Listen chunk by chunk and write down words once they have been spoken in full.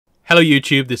Hello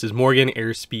YouTube, this is Morgan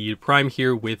Airspeed Prime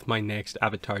here with my next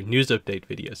Avatar news update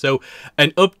video. So,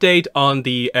 an update on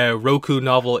the Roku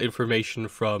novel information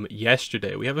from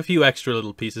yesterday. We have a few extra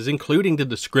little pieces, including the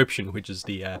description, which is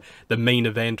the main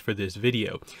event for this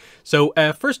video. So,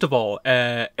 first of all,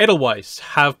 Edelweiss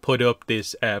have put up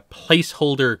this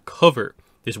placeholder cover.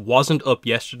 This wasn't up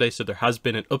yesterday, so there has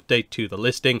been an update to the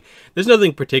listing. There's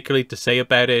nothing particularly to say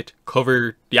about it.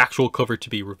 The actual cover to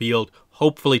be revealed,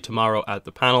 hopefully tomorrow at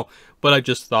the panel, but I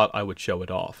just thought I would show it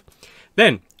off.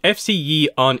 Then, FCE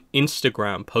on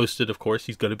Instagram posted, of course,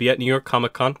 he's going to be at New York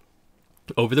Comic Con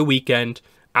over the weekend.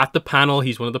 At the panel,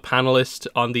 he's one of the panelists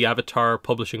on the Avatar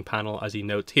publishing panel, as he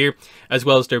notes here, as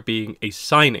well as there being a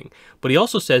signing. But he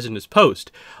also says in his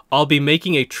post, I'll be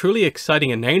making a truly exciting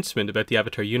announcement about the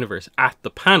Avatar universe at the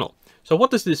panel. So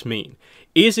what does this mean?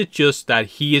 Is it just that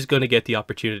he is going to get the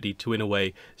opportunity to, in a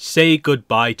way, say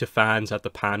goodbye to fans at the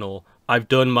panel? I've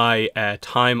done my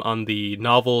time on the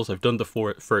novels, I've done the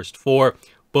first four,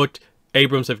 but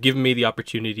Abrams have given me the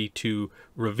opportunity to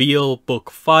reveal book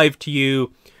 5 to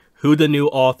you, who the new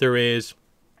author is.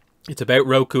 It's about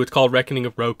Roku. It's called Reckoning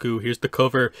of Roku. Here's the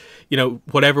cover. You know,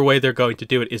 whatever way they're going to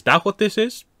do it. Is that what this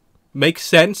is? Makes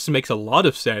sense. Makes a lot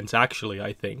of sense, actually,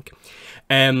 I think.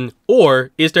 Or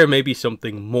is there maybe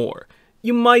something more?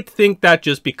 You might think that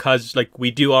just because, like, we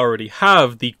do already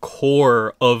have the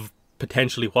core of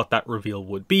potentially what that reveal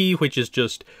would be, which is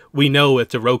just, we know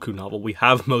it's a Roku novel. We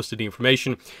have most of the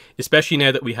information, especially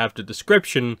now that we have the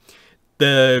description.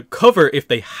 The cover, if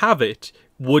they have it,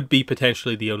 would be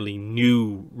potentially the only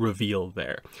new reveal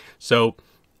there. So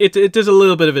there's a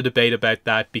little bit of a debate about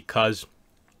that, because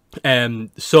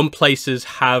some places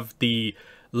have the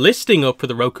listing up for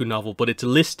the Roku novel, but it's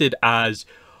listed as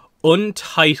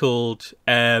Untitled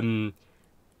Amulet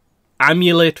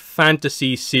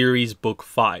Fantasy Series Book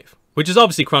 5, which is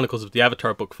obviously Chronicles of the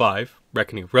Avatar Book 5,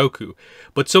 Reckoning of Roku,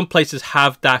 but some places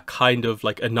have that kind of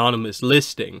like anonymous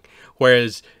listing,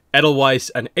 whereas Edelweiss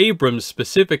and Abrams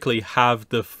specifically have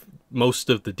the most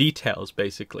of the details,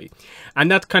 basically.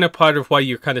 And that's kind of part of why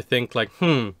you kind of think like,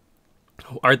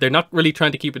 are they not really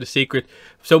trying to keep it a secret?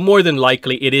 So more than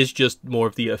likely, it is just more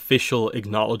of the official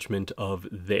acknowledgement of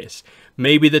this.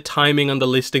 Maybe the timing on the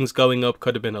listings going up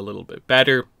could have been a little bit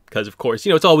better, because of course, you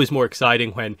know, it's always more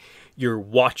exciting when you're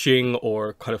watching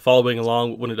or kind of following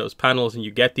along with one of those panels and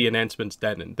you get the announcements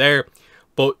then and there.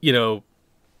 But, you know,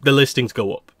 the listings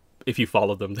go up if you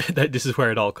follow them. This is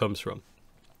where it all comes from.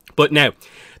 But now,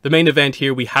 the main event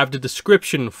here, we have the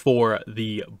description for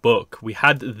the book. We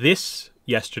had this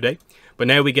yesterday, but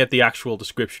now we get the actual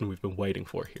description we've been waiting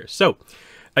for here. So,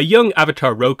 a young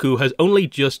Avatar Roku has only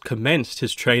just commenced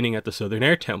his training at the Southern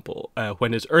Air Temple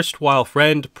when his erstwhile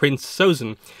friend Prince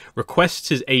Sozin requests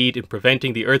his aid in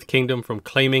preventing the Earth Kingdom from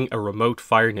claiming a remote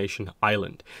Fire Nation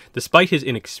island. Despite his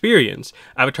inexperience,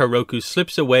 Avatar Roku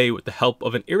slips away with the help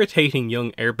of an irritating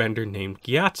young airbender named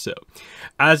Gyatso.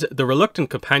 As the reluctant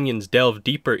companions delve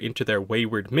deeper into their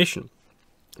wayward mission,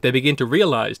 they begin to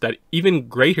realize that even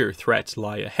greater threats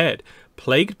lie ahead.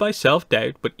 Plagued by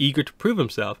self-doubt but eager to prove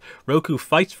himself, Roku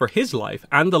fights for his life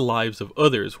and the lives of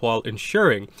others while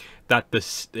ensuring that the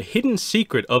hidden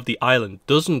secret of the island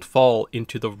doesn't fall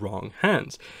into the wrong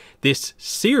hands. This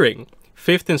searing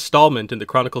 5th installment in the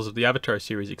Chronicles of the Avatar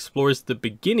series explores the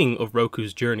beginning of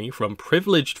Roku's journey from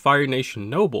privileged Fire Nation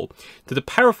noble to the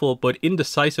powerful but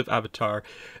indecisive Avatar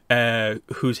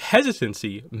whose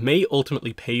hesitancy may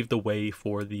ultimately pave the way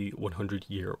for the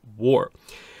 100-year war.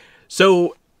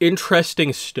 So,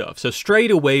 interesting stuff. So straight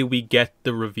away we get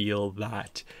the reveal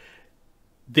that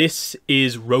this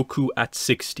is Roku at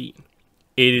 16.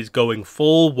 It is going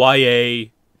full YA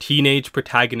teenage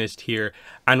protagonist here,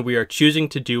 and we are choosing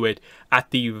to do it at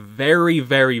the very,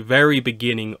 very, very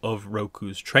beginning of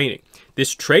Roku's training.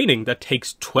 This training that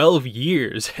takes 12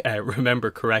 years,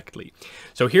 remember correctly.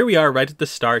 So here we are right at the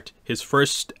start. His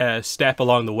first step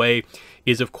along the way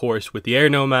is, of course, with the Air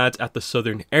Nomads at the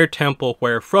Southern Air Temple,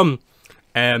 where from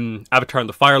Avatar and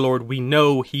the Fire Lord, we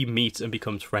know he meets and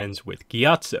becomes friends with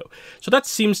Gyatso. So that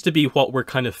seems to be what we're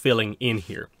kind of filling in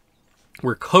here.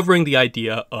 We're covering the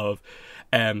idea of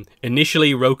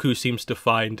initially Roku seems to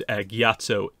find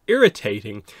Gyatso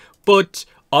irritating, but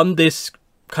on this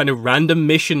kind of random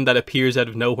mission that appears out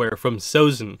of nowhere from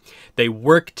Sozin, they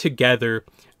work together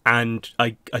and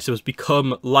I suppose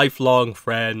become lifelong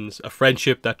friends, a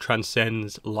friendship that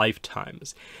transcends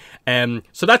lifetimes.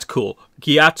 So that's cool.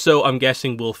 Gyatso, I'm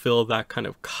guessing, will fill that kind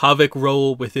of Kavik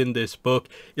role within this book.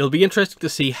 It'll be interesting to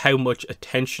see how much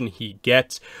attention he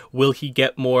gets. Will he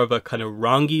get more of a kind of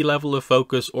Rangi level of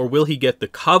focus, or will he get the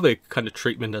Kavik kind of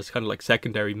treatment as kind of like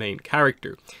secondary main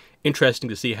character? Interesting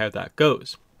to see how that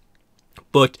goes.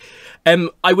 But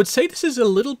I would say this is a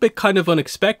little bit kind of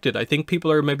unexpected. I think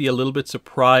people are maybe a little bit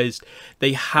surprised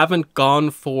they haven't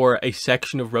gone for a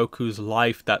section of Roku's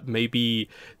life that maybe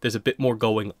there's a bit more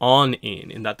going on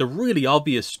in that the really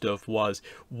obvious stuff was,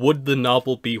 would the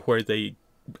novel be where they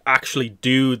actually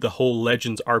do the whole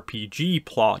Legends RPG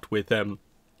plot with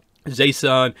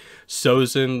Zaison,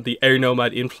 Sozin, the air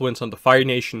nomad influence on the Fire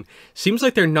Nation? Seems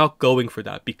like they're not going for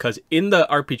that, because in the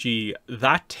RPG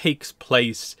that takes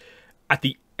place at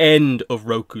the end of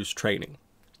Roku's training.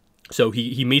 So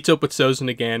he meets up with Sozin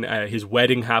again. His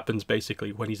wedding happens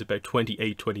basically when he's about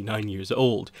 28, 29 years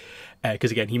old.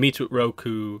 Because again, he meets with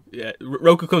Roku.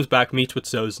 Roku comes back, meets with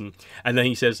Sozin, and then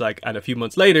he says, like, and a few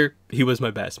months later, he was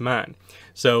my best man.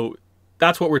 So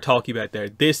that's what we're talking about there.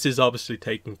 This is obviously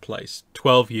taking place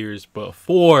 12 years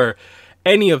before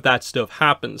any of that stuff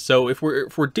happens. So if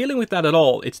we're dealing with that at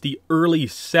all, it's the early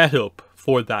setup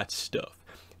for that stuff.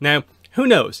 Now, who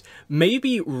knows?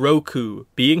 Maybe Roku,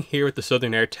 being here at the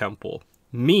Southern Air Temple,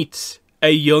 meets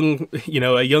a young,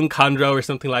 a young Khandro or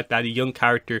something like that, a young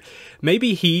character.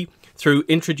 Maybe he, through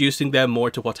introducing them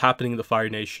more to what's happening in the Fire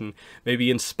Nation,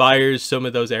 maybe inspires some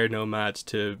of those air nomads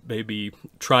to maybe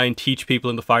try and teach people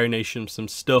in the Fire Nation some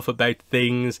stuff about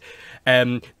things.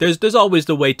 There's always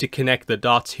the way to connect the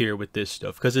dots here with this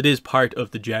stuff, because it is part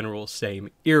of the general same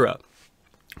era.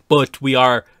 But we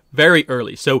are very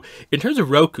early. So in terms of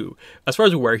Roku, as far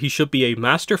as we're aware, he should be a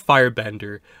master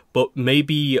firebender, but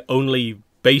maybe only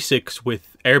basics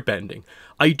with airbending.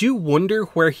 I do wonder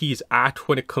where he's at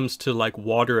when it comes to like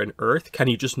water and earth. Can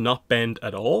he just not bend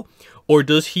at all? Or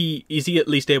is he at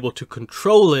least able to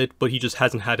control it, but he just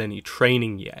hasn't had any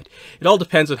training yet? It all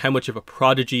depends on how much of a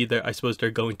prodigy I suppose they're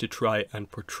going to try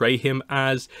and portray him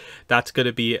as. That's going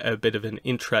to be a bit of an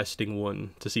interesting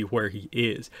one to see where he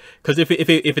is. Because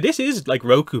if this is like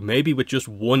Roku, maybe with just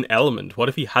one element, what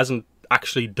if he hasn't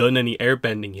actually done any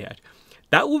airbending yet?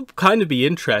 That would kind of be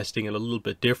interesting and a little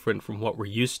bit different from what we're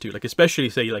used to. Like, especially,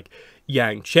 say, like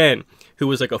Yang Chen, who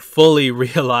was like a fully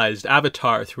realized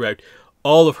avatar throughout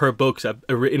all of her books in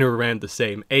or around the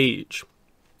same age.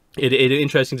 It's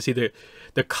interesting to see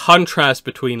the contrast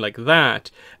between like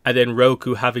that and then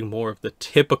Roku having more of the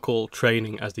typical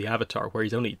training as the avatar, where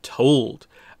he's only told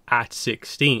at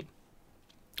 16.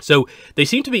 So they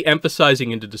seem to be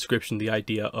emphasizing in the description the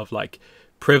idea of like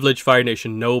privileged Fire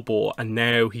Nation noble, and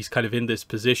now he's kind of in this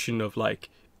position of like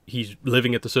he's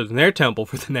living at the Southern Air Temple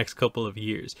for the next couple of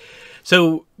years.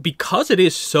 So because it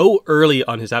is so early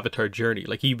on his avatar journey,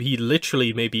 like he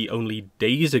literally maybe only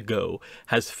days ago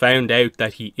has found out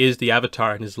that he is the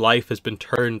avatar and his life has been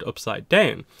turned upside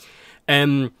down.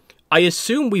 I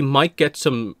assume we might get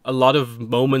a lot of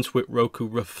moments with Roku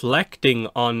reflecting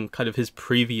on kind of his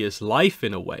previous life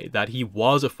in a way, that he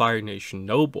was a Fire Nation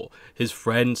noble, his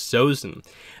friend Sozin.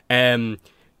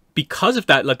 Because of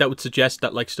that, like that would suggest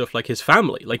that like stuff like his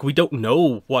family, like we don't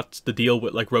know what's the deal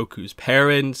with like Roku's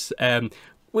parents.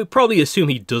 We probably assume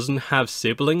he doesn't have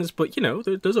siblings, but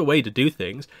there's a way to do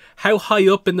things. How high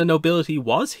up in the nobility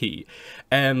was he?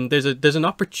 There's an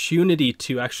opportunity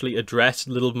to actually address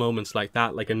little moments like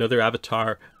that, like another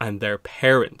avatar and their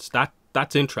parents.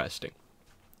 That's interesting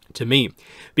to me,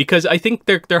 because I think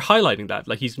they're highlighting that,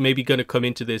 like he's maybe going to come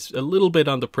into this a little bit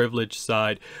on the privileged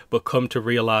side, but come to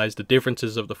realize the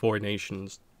differences of the four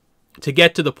nations, to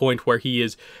get to the point where he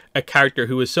is a character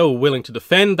who is so willing to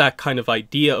defend that kind of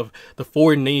idea of the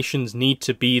four nations need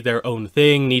to be their own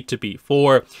thing, need to be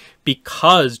four,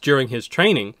 because during his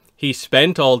training, he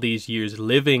spent all these years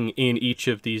living in each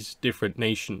of these different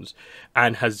nations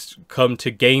and has come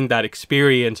to gain that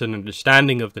experience and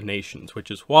understanding of the nations, which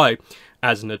is why,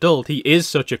 as an adult, he is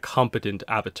such a competent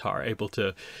avatar, able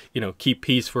to, keep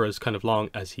peace for as kind of long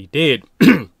as he did.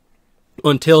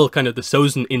 Until kind of the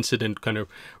Sozin incident kind of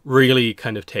really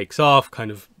kind of takes off kind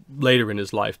of later in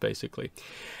his life, basically.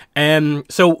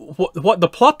 So what the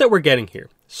plot that we're getting here,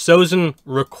 Sozin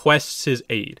requests his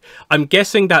aid. I'm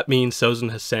guessing that means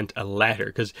Sozin has sent a letter,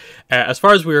 because as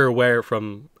far as we're aware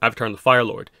from Avatar and the Fire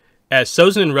Lord,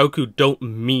 Sozin and Roku don't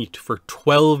meet for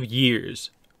 12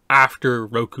 years after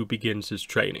Roku begins his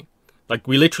training. Like,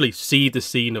 we literally see the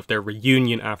scene of their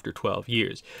reunion after 12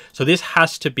 years. So this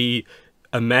has to be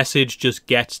a message just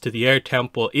gets to the Air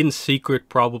Temple in secret,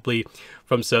 probably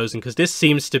from Sozin, because this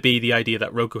seems to be the idea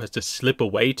that Roku has to slip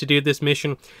away to do this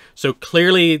mission. So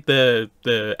clearly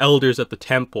the elders at the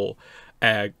temple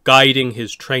guiding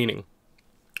his training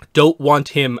don't want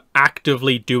him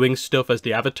actively doing stuff as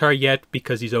the Avatar yet,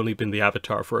 because he's only been the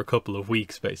Avatar for a couple of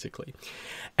weeks, basically.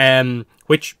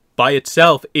 Which by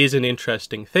itself is an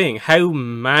interesting thing. How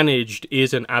managed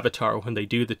is an Avatar when they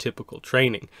do the typical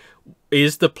training?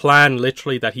 Is the plan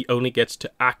literally that he only gets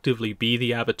to actively be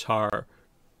the Avatar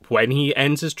when he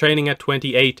ends his training at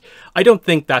 28? I don't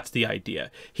think that's the idea.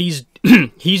 He's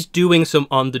he's doing some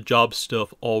on-the-job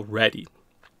stuff already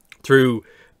through,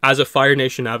 as a Fire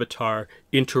Nation Avatar,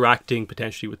 interacting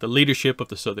potentially with the leadership of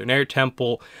the Southern Air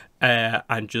Temple,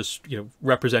 and just, you know,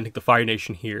 representing the Fire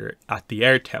Nation here at the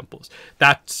Air Temples.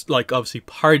 That's like obviously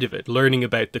part of it, learning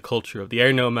about the culture of the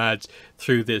Air Nomads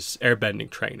through this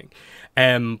airbending training.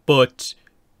 But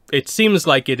it seems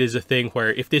like it is a thing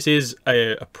where if this is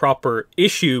a proper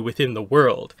issue within the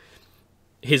world,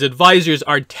 his advisors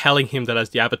aren't telling him that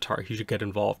as the Avatar he should get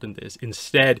involved in this.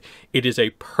 Instead, it is a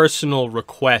personal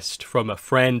request from a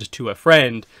friend to a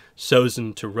friend,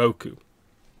 Sozin to Roku.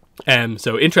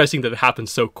 So interesting that it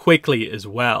happens so quickly as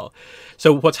well.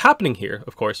 So what's happening here,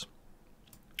 of course,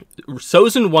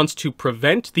 Sozin wants to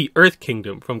prevent the Earth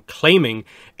Kingdom from claiming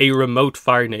a remote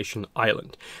Fire Nation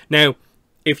island. Now,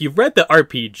 if you've read the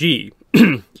RPG,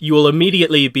 you will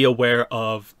immediately be aware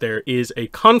of there is a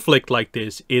conflict like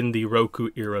this in the Roku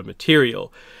era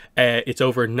material. It's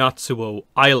over Natsuo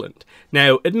Island.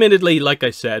 Now, admittedly, like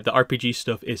I said, the RPG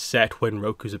stuff is set when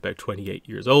Roku's about 28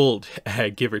 years old,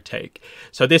 give or take.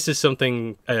 So this is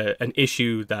something, an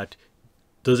issue that,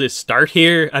 does it start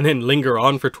here and then linger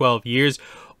on for 12 years?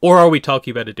 Or are we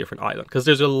talking about a different island? Because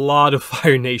there's a lot of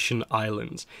Fire Nation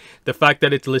islands. The fact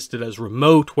that it's listed as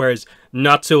remote, whereas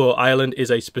Natsuo Island is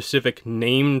a specific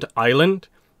named island,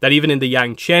 that even in the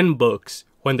Yang Chen books,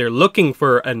 when they're looking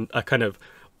for a kind of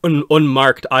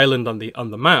unmarked island on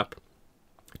the map,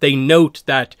 they note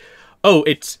that, oh,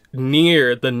 it's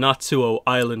near the Natsuo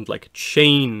Island like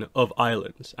chain of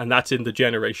islands. And that's in the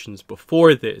generations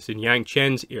before this, in Yang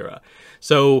Chen's era.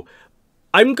 So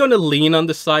I'm going to lean on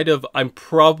the side of, I'm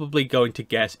probably going to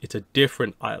guess it's a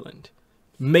different island.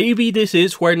 Maybe this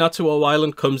is where Natsuo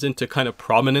Island comes into kind of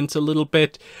prominence a little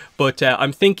bit, but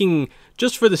I'm thinking,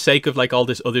 just for the sake of like all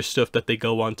this other stuff that they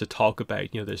go on to talk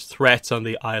about, you know, there's threats on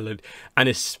the island, and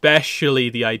especially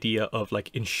the idea of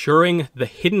like ensuring the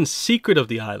hidden secret of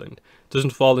the island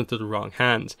doesn't fall into the wrong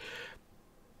hands.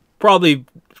 Probably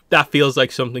that feels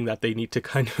like something that they need to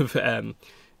kind of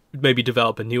maybe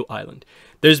develop a new island.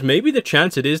 There's maybe the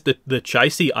chance it is the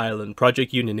Chaisi Island,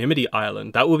 Project Unanimity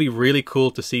Island. That would be really cool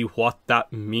to see what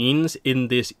that means in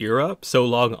this era, so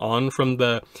long on from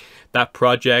that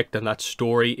project and that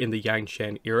story in the Yang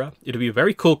Chen era. It'll be a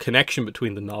very cool connection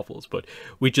between the novels, but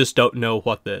we just don't know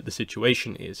what the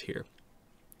situation is here.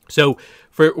 So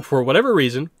for whatever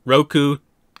reason, Roku,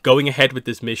 going ahead with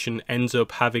this mission, ends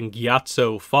up having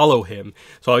Gyatso follow him.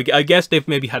 So I guess they've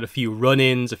maybe had a few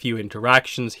run-ins, a few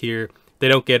interactions here. They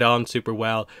don't get on super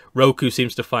well. Roku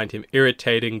seems to find him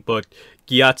irritating, but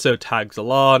Gyatso tags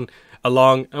along,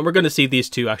 and we're going to see these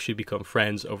two actually become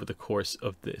friends over the course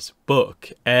of this book.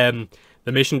 The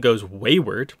mission goes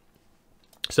wayward,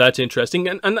 so that's interesting,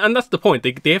 and that's the point.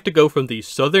 They have to go from the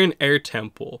Southern Air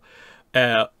Temple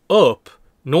up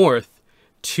north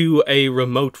to a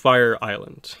remote fire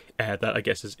island that I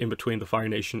guess is in between the Fire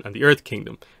Nation and the Earth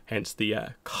Kingdom, hence the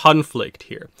conflict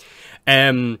here.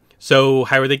 So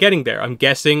how are they getting there? I'm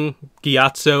guessing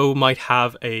Gyatso might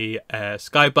have a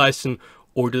Sky Bison,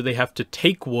 or do they have to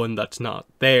take one that's not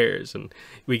theirs? And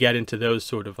we get into those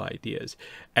sort of ideas.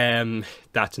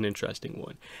 That's an interesting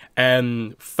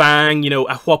one. Fang, you know,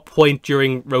 at what point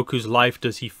during Roku's life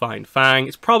does he find Fang?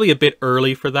 It's probably a bit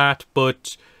early for that,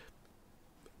 but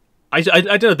I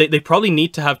don't know, they probably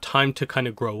need to have time to kind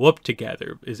of grow up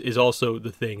together, is also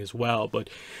the thing as well. But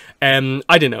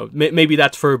I don't know, maybe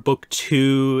that's for book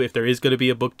 2, if there is going to be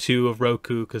a book 2 of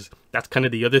Roku, because that's kind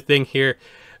of the other thing here.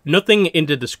 Nothing in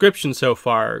the description so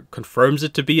far confirms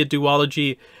it to be a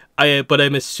duology, but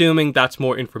I'm assuming that's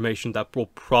more information that will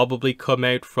probably come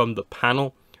out from the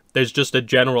panel. There's just a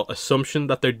general assumption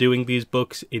that they're doing these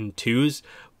books in 2s,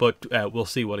 but we'll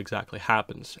see what exactly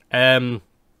happens. So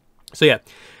yeah,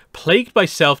 plagued by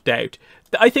self-doubt.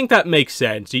 I think that makes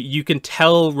sense. You can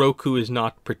tell Roku is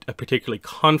not a particularly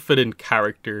confident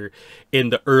character in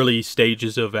the early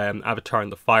stages of Avatar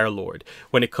and the Fire Lord.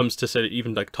 When it comes to sort of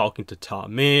even like talking to Ta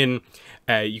Min,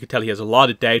 you can tell he has a lot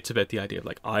of doubts about the idea of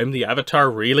like, I'm the Avatar,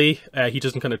 really? He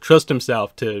doesn't kind of trust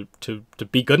himself to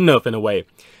be good enough in a way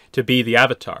to be the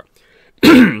Avatar.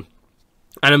 And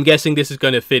I'm guessing this is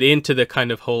going to fit into the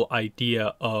kind of whole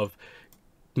idea of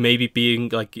maybe being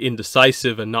like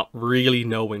indecisive and not really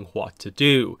knowing what to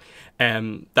do.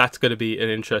 That's going to be an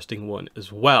interesting one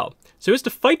as well. So he has to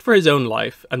fight for his own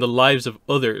life and the lives of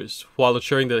others while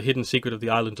ensuring that the hidden secret of the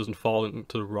island doesn't fall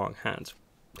into the wrong hands.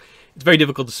 It's very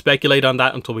difficult to speculate on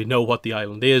that until we know what the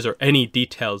island is or any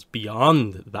details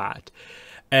beyond that.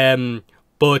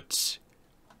 But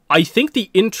I think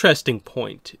the interesting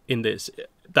point in this,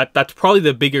 that's probably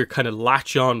the bigger kind of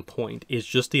latch-on point, is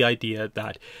just the idea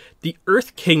that the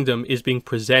Earth Kingdom is being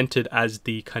presented as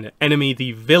the kind of enemy,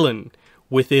 the villain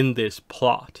within this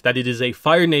plot. That it is a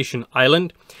Fire Nation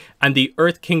island and the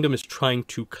Earth Kingdom is trying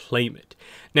to claim it.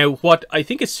 Now, what I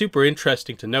think is super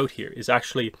interesting to note here is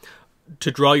actually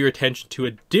to draw your attention to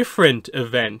a different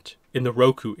event in the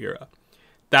Roku era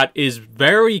that is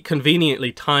very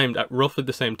conveniently timed at roughly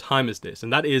the same time as this,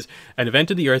 and that is an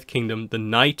event of the Earth Kingdom, the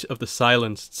Night of the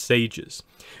Silenced Sages,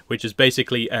 which is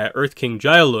basically Earth King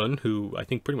Jaelun, who I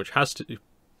think pretty much has to...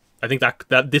 I think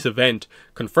that this event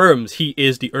confirms he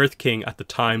is the Earth King at the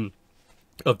time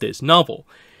of this novel.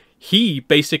 He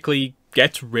basically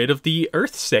gets rid of the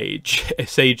Earth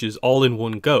Sages all in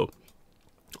one go.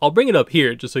 I'll bring it up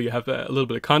here just so you have a little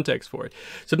bit of context for it.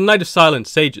 So the Night of Silent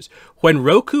Sages. When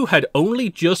Roku had only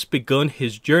just begun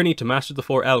his journey to master the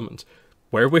 4 elements.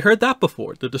 Where have we heard that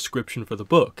before? The description for the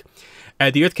book.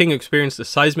 The Earth King experienced a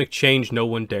seismic change no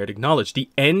one dared acknowledge. The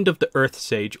end of the Earth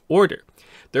Sage Order.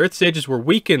 The Earth Sages were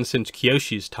weakened since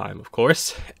Kyoshi's time, of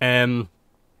course.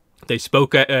 They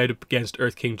spoke out against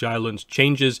Earth King Jaelun's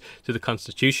changes to the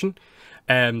Constitution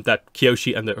that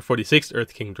Kyoshi and the 46th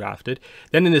Earth King drafted.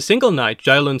 Then in a single night,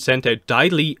 Jaelun sent out Dai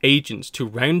Li agents to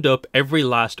round up every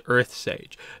last Earth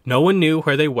Sage. No one knew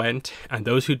where they went, and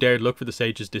those who dared look for the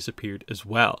sages disappeared as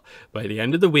well. By the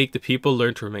end of the week, the people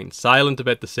learned to remain silent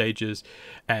about the sages.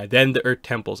 Then the Earth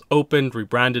Temples opened,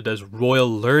 rebranded as Royal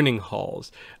Learning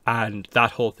Halls, and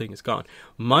that whole thing is gone.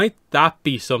 Might that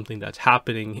be something that's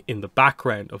happening in the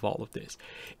background of all of this?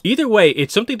 Either way,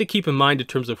 it's something to keep in mind in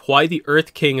terms of why the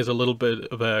Earth King is a little bit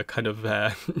of a kind of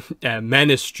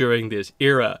menace during this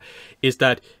era, is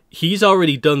that he's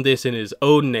already done this in his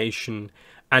own nation,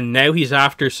 and now he's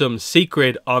after some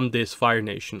secret on this Fire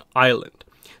Nation island.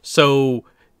 So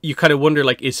you kind of wonder,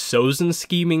 like, is Sozin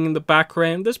scheming in the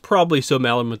background? There's probably some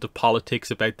element of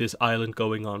politics about this island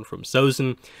going on from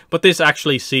Sozin, but this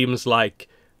actually seems like,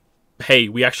 hey,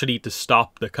 we actually need to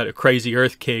stop the kind of crazy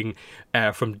Earth King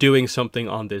from doing something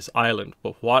on this island.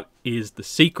 But what is the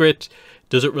secret?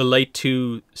 Does it relate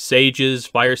to sages,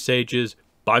 fire sages,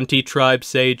 Banti tribe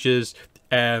sages,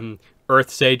 Earth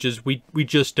sages? We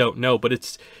just don't know. But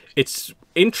it's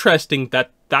interesting that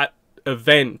that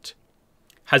event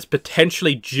has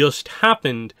potentially just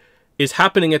happened, is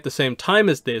happening at the same time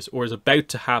as this, or is about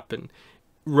to happen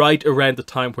right around the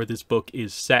time where this book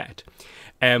is set.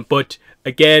 But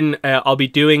again, I'll be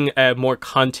doing more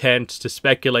content to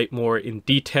speculate more in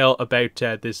detail about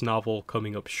this novel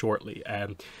coming up shortly.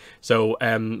 So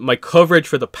my coverage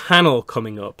for the panel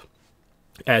coming up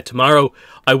tomorrow,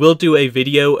 I will do a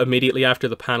video immediately after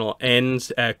the panel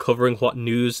ends covering what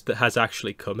news that has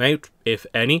actually come out, if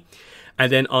any.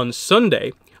 And then on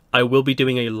Sunday, I will be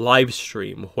doing a live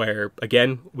stream where,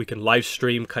 again, we can live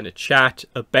stream, kind of chat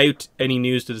about any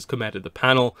news that has come out of the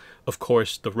panel. Of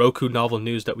course, the Roku novel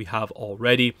news that we have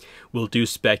already. We'll do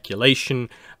speculation,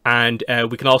 and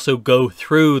we can also go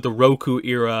through the Roku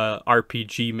era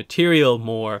RPG material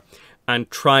more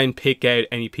and try and pick out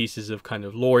any pieces of kind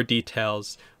of lore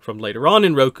details from later on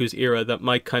in Roku's era that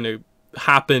might kind of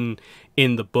happen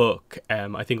in the book.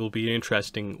 I think it'll be an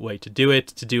interesting way to do it,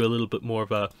 to do a little bit more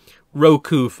of a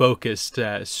Roku focused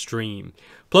stream.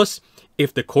 Plus,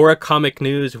 if the Korra comic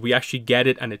news, if we actually get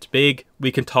it and it's big,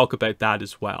 we can talk about that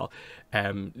as well.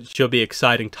 It should be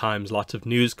exciting times, lots of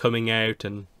news coming out,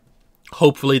 and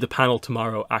hopefully the panel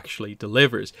tomorrow actually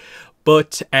delivers.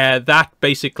 But that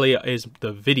basically is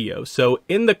the video. So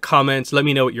in the comments, let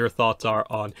me know what your thoughts are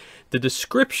on the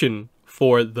description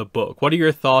for the book. What are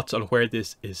your thoughts on where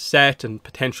this is set and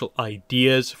potential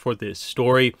ideas for this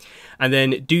story? And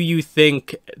then, do you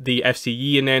think the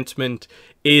FCE announcement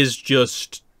is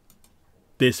just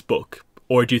this book,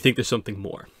 or do you think there's something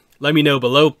more? Let me know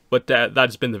below, but that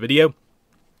has been the video.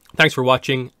 Thanks for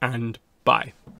watching, and bye.